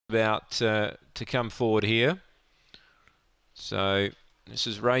about to come forward here. So this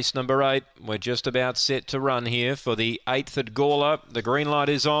is race number 8. We're just about set to run here for the 8th at Gawler. The green light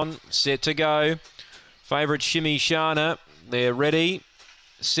is on, set to go. Favourite Shimmy Shana, they're ready.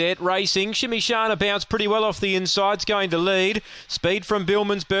 Set, racing. Shimmy Shana bounced pretty well off the insides, going to lead. Speed from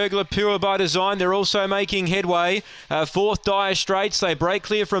Billman's Burglar, Pure by Design. They're also making headway. 4th, Dire Straits. They break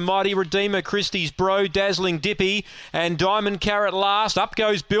clear from Mighty Redeemer, Christie's Bro, Dazzling Dippy, and Diamond Carrot last. Up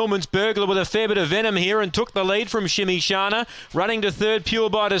goes Billman's Burglar with a fair bit of venom here and took the lead from Shimmy Shana. Running to 3rd,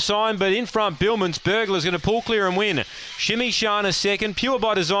 Pure by Design, but in front, Billman's Burglar is going to pull clear and win. Shimmy Shana 2nd, Pure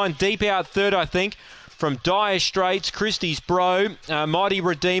by Design deep out 3rd, I think. From Dire Straits, Christie's Bro, Mighty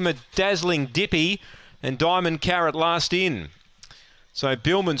Redeemer, Dazzling Dippy, and Diamond Carrot last in. So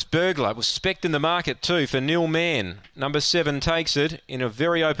Billman's Burglar was specced in the market too for Neil Mann. Number 7 takes it in a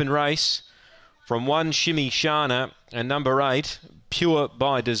very open race from 1 Shimmy Shana and number 8 Pure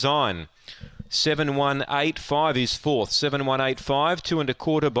by Design. 7185 is 4th. 7185, 2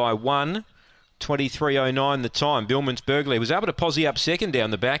 1/4 by 1. 23.09 the time. Billman's Burglar was able to posse up 2nd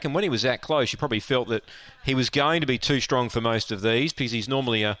down the back, and when he was that close, you probably felt that he was going to be too strong for most of these because he's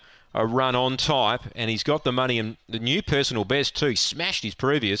normally a run-on type, and he's got the money and the new personal best too. Smashed his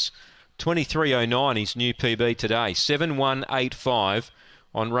previous. 23.09 his new PB today. 7185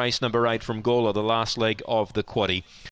 on race number 8 from Gawler, the last leg of the quaddie.